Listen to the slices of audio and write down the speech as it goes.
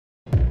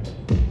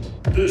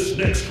This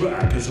next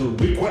track is a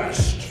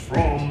request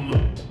from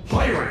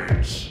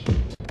Hirance.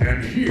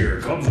 And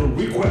here comes a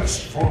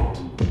request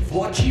from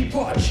Flachi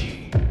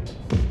Pachi.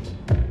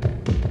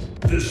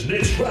 This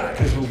next track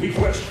is a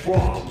request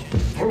from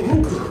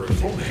Faruker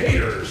from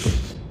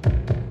Haters.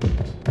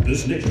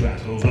 This next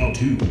track goes out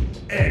to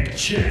Egg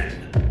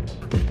Chen.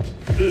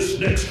 This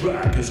next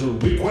track is a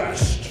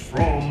request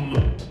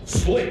from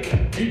Slick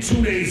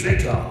Kitsune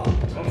Zeta.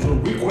 Comes a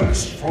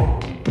request from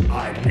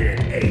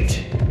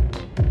Ignet8.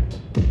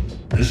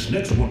 This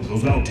next one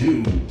goes out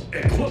to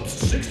Eclipse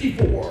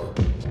 64.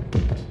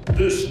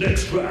 This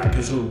next track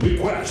is a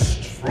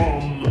request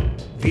from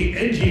the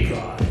NG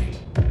Guy.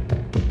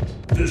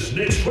 This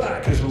next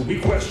track is a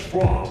request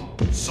from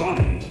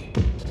Sonny.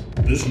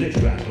 This next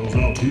track goes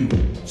out to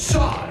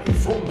Sai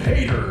from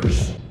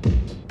Haters.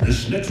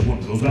 This next one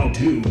goes out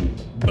to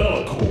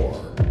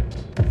Bellacore.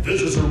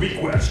 This is a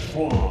request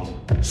from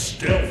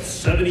Stealth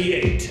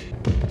 78.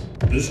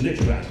 This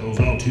next track goes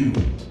out to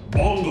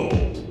Bongo.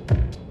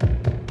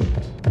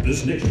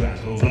 This next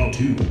track goes out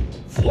to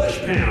Flesh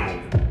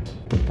Pound.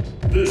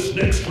 This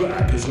next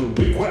track is a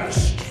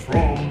request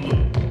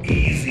from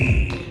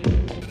Easy.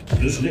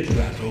 This next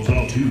track goes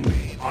out to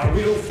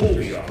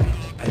Aerophobia.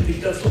 I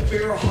think that's the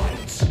Fair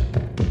Heights.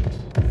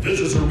 This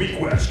is a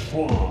request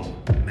from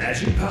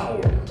Magic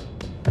Power.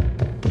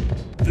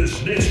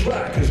 This next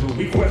track is a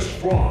request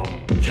from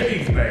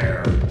Cave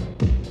Bear.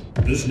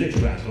 This next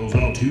track goes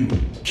out to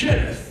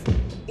Kenneth.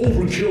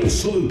 Overkill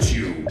salutes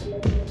you.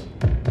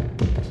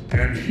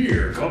 And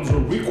here comes a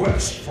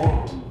request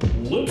from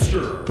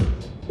Lipster.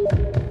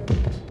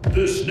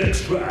 This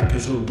next track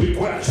is a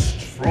request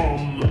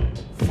from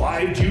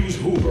 5 Jews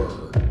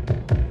Hoover.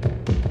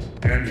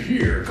 And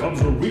here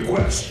comes a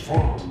request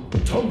from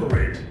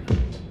Tumberin.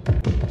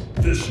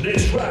 This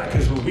next track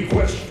is a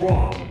request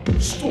from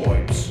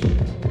Stoips.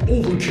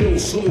 Overkill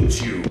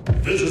salutes you.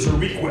 This is a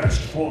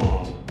request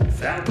from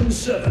Falcon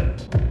 7.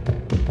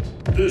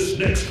 This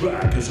next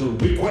track is a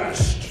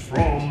request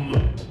from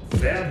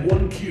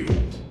Fab1Q.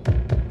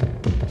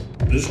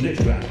 This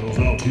next track goes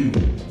out to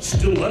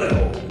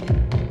Stiletto.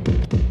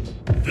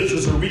 This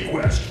is a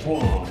request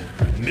from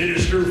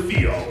Minister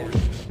Theo.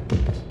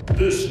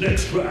 This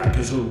next track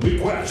is a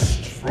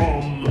request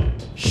from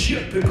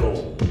Shit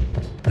Pickle.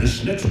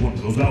 This next one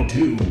goes out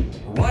to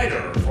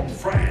Ryder from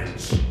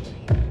France.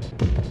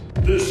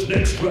 This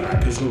next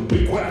track is a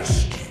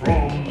request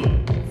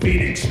from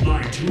Phoenix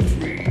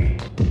 923.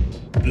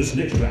 This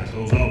next track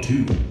goes out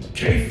to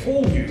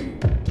K4U.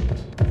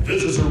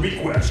 This is a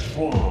request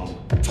from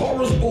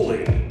Taurus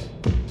Bully.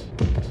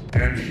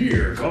 And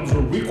here comes a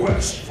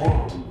request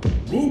from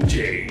Rube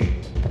J.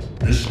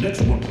 This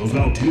next one goes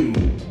out to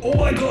Oh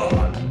My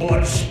God,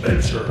 Bud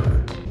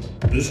Spencer.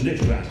 This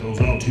next track goes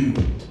out to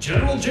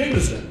General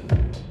Jameson.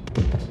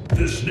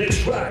 This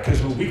next track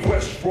is a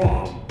request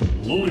from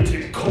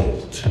Lunatic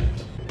Cult.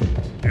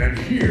 And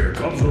here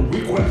comes a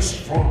request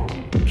from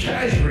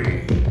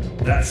Kajri.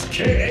 That's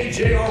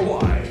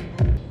K-A-J-R-Y.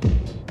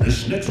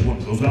 This next one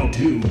goes out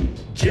to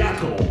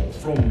Jackal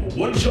from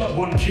One Shot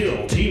One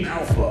Kill Team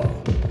Alpha.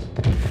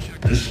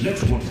 This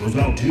next one goes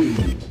out to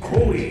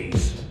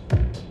Cronies.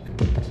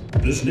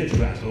 This next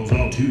track goes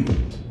out to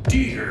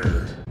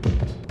Deer.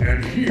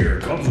 And here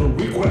comes a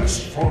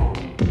request from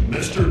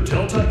Mr.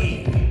 Delta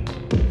E.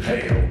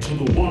 Hail to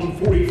the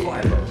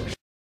 145er.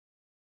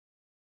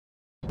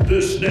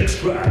 This next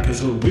track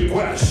is a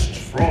request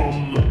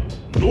from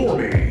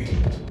Normie.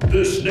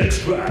 This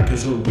next track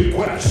is a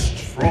request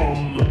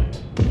from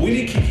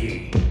Winnie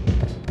Kiki.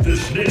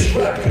 This next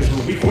track is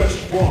a request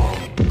from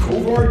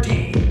Kovar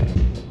D.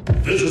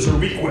 This is a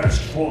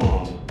request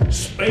from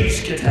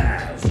Space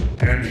Kataz.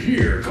 And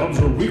here comes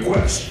a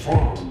request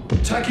from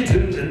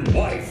Takiton and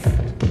Wife.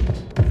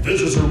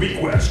 This is a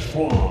request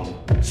from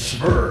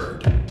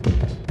Sverd.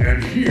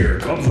 And here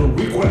comes a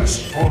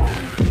request from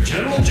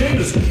General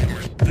Jameson.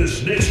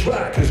 This next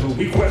track is a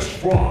request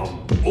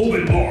from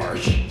Owen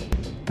Marsh.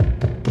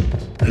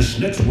 This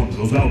next one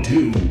goes out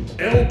to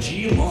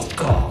LG Lost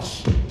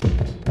Cause.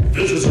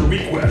 This is a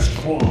request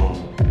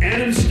from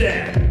Adam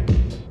Stan.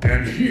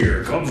 And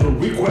here comes a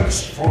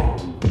request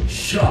from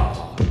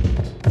Shaw.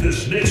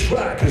 This next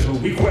track is a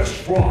request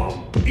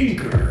from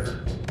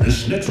Inker.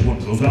 This next one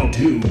goes out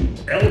to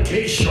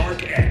LK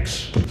Shark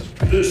X.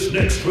 This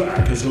next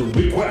track is a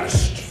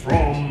request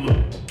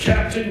from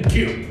Captain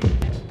Gimp.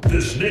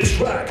 This next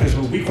track is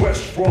a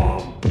request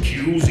from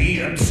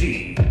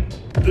QZMC.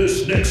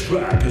 This next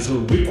track is a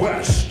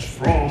request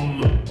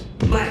from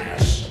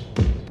Mass.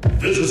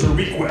 This is a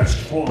request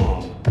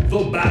from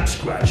The Back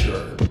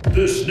Scratcher.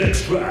 This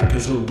next track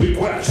is a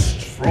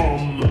request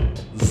from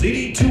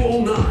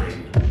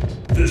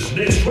ZD209. This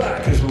next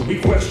track is a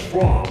request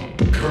from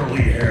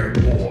Curly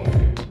Haired Boy.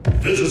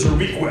 This is a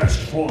request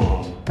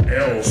from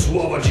El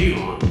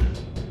Suavagion.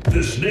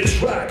 This next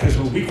track is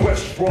a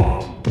request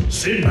from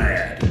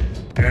Sinbad.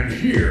 And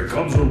here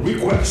comes a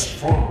request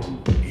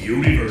from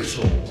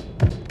Universal.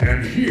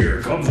 And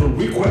here comes a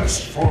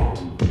request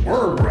from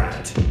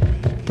Wormrat.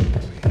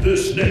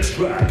 This next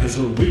track is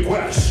a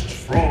request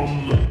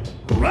from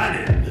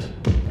Ranin.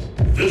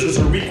 This is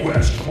a request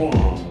request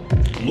from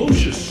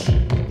Lucius.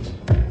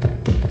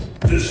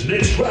 This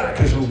next track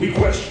is a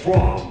request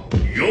from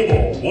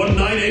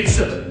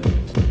Yobo1987.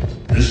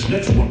 This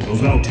next one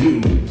goes out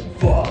to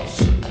Fuzz.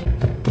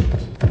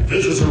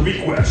 This is a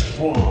request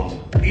from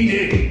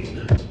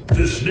Elaine.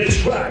 This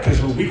next track is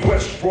a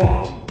request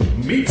from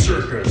Meat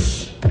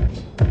Circus.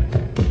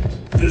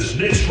 This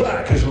next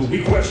track is a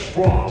request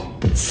from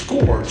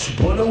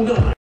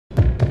Scorch109.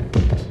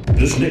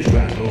 This next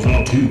track goes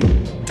out to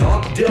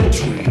Doc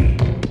Deltree.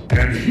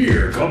 And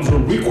here comes a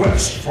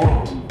request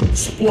from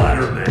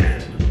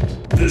Splatterman.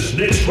 This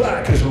next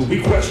track is a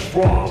request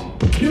from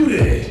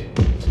Cutie.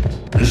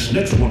 This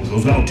next one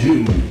goes out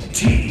to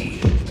T.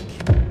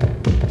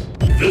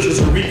 This is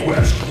a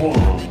request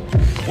from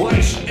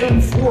Vice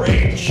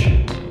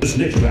M4H. This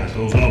next track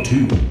goes out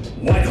to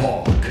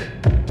Whitehawk.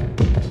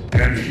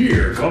 And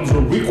here comes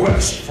a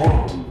request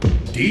from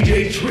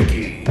DJ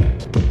Tricky.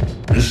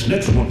 This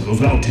next one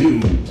goes out to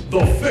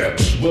The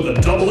Fix with a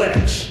double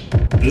X.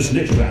 This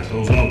next track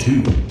goes out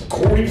to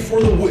Corey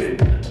for the win.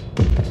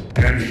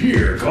 And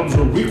here comes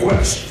a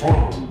request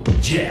from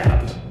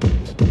Jab.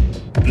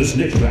 This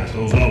next track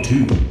goes out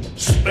to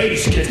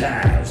Space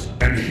Kitaz.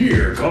 And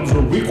here comes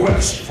a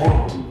request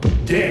from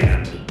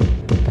Dan.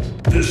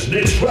 This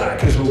next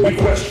track is a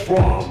request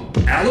from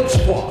Alex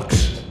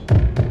Fox.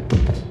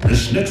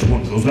 This next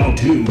one goes out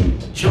to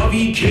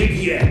Javi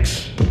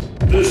KPX.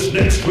 This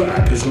next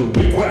track is a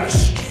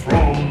request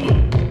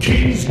from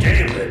King's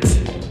Gambit.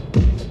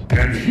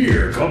 And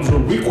here comes a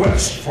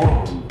request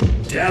from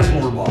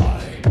Dazzlerby.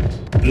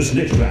 This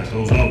next track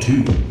goes out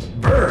to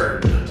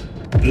Bird.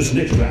 This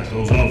next track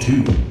goes out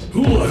to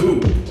Hula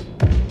Hoop.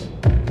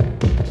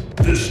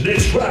 This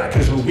next track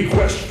is a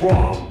request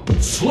from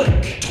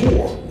Slick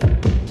Torn.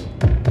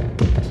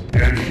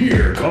 And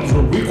here comes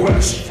a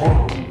request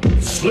from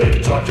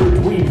Slick Dr.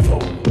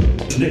 Greenthumb.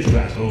 This next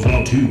track goes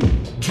out to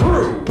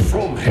Drew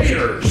from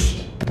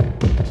Haters.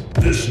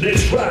 This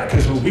next track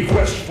is a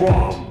request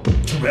from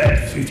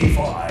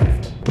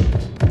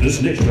Dread55.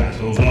 This next track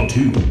goes out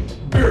to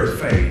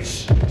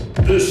Beardface.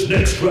 This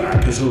next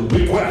track is a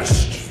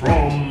request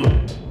from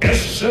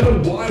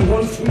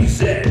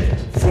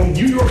S7Y13Z from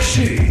New York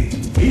City.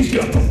 He's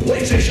got the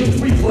PlayStation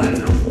 3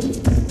 Platinum.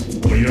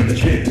 When you have the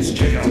chance,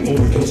 check out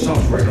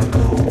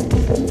overkillsoftware.com.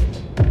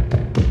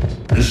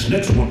 This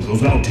next one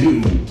goes out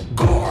to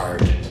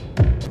Guard.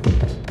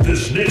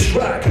 This next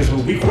track is a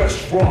request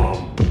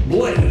from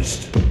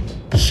Blazed.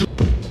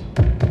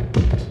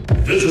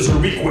 This is a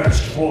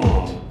request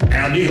from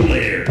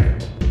Annihilator.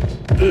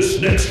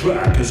 This next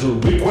track is a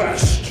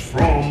request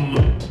from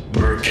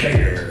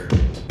Mercator.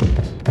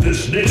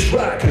 This next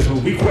track is a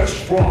request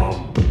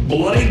from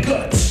Bloody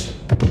Guts.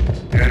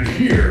 And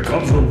here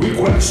comes a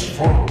request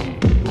from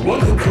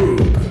Rucker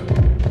Krug.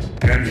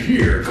 And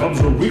here comes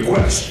a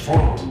request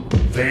from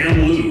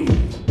Van Loo.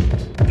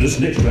 This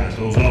next track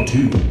goes out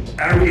to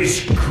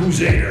Aries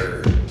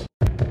Crusader.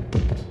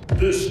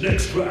 This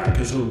next track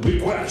is a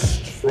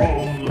request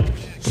from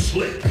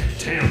Slick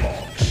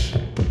Tambox.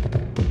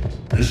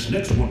 This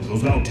next one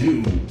goes out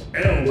to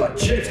El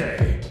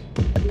Machete.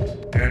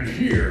 And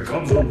here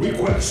comes a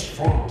request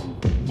from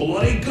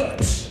Bloody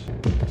Guts.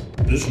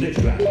 This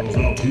next track goes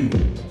out to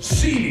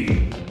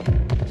CD.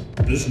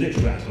 This next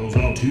track goes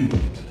out to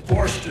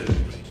Farston.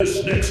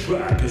 This next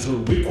track is a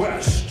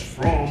request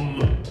from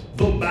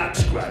The Back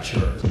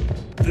Scratcher.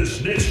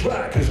 This next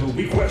track is a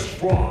request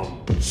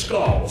from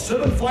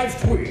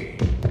Skull753.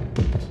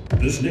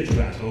 This next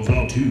track goes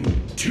out to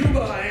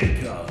Tuba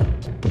Anka.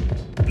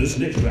 This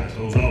next track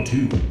goes out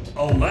to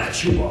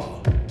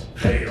Alachua.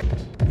 Hey,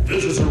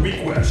 this is a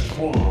request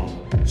from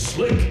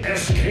Slick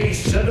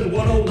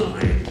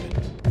SK7109.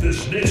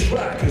 This next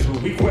track is a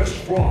request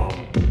from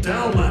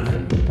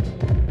Dalmanin.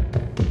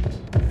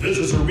 This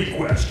is a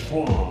request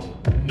from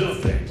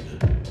Nothing.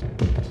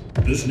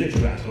 This next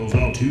track goes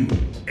out to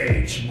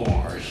H.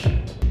 Marsh.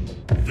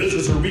 This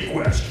is a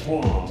request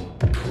from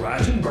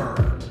Crash and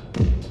Burn.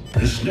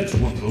 This next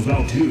one goes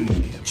out to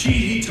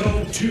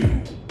Chihito 2.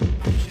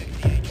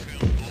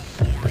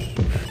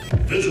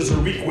 This is a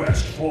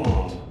request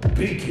from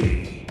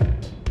Pinky.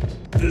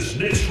 This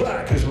next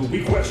track is a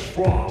request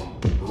from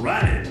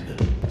Rannin.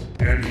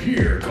 And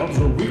here comes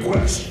a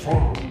request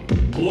from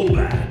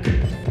Blowback.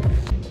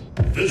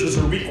 This is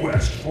a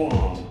request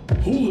from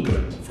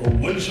Hooligan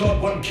from One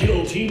Shot One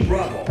Kill Team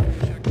Bravo.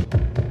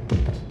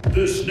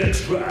 This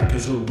next track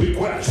is a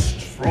request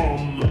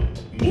from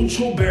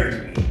Mucho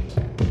Bernie.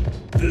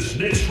 This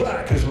next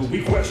track is a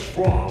request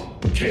from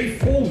K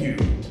Folu.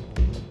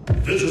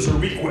 This is a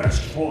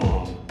request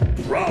from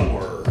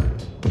Prowler.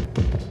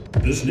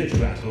 This next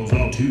track goes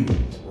out to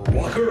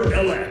Rocker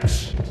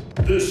LX.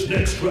 This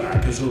next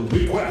track is a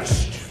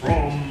request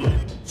from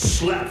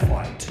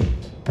Slapfight.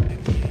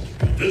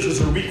 This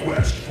is a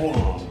request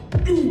from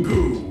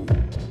Ugu.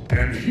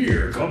 And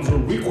here comes a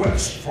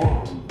request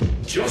from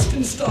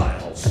Justin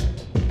Styles.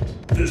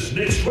 This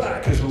next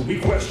track is a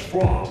request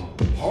from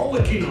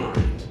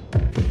Harlequinine.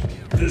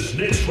 This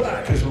next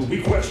track is a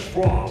request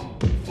from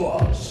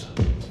Fuzz.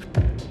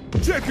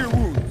 Check your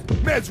wounds.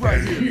 Meds right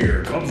And here.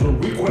 here comes a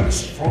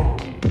request from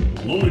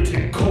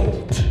Lunatic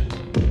Cult.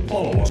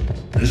 Follow us.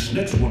 This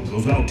next one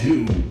goes out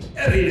to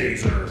Eddie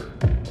Laser.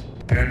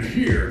 And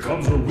here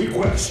comes a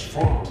request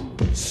from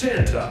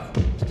Santa.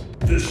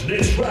 This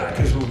next track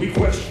is a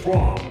request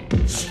from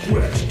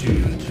Stretch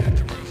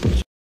Dude.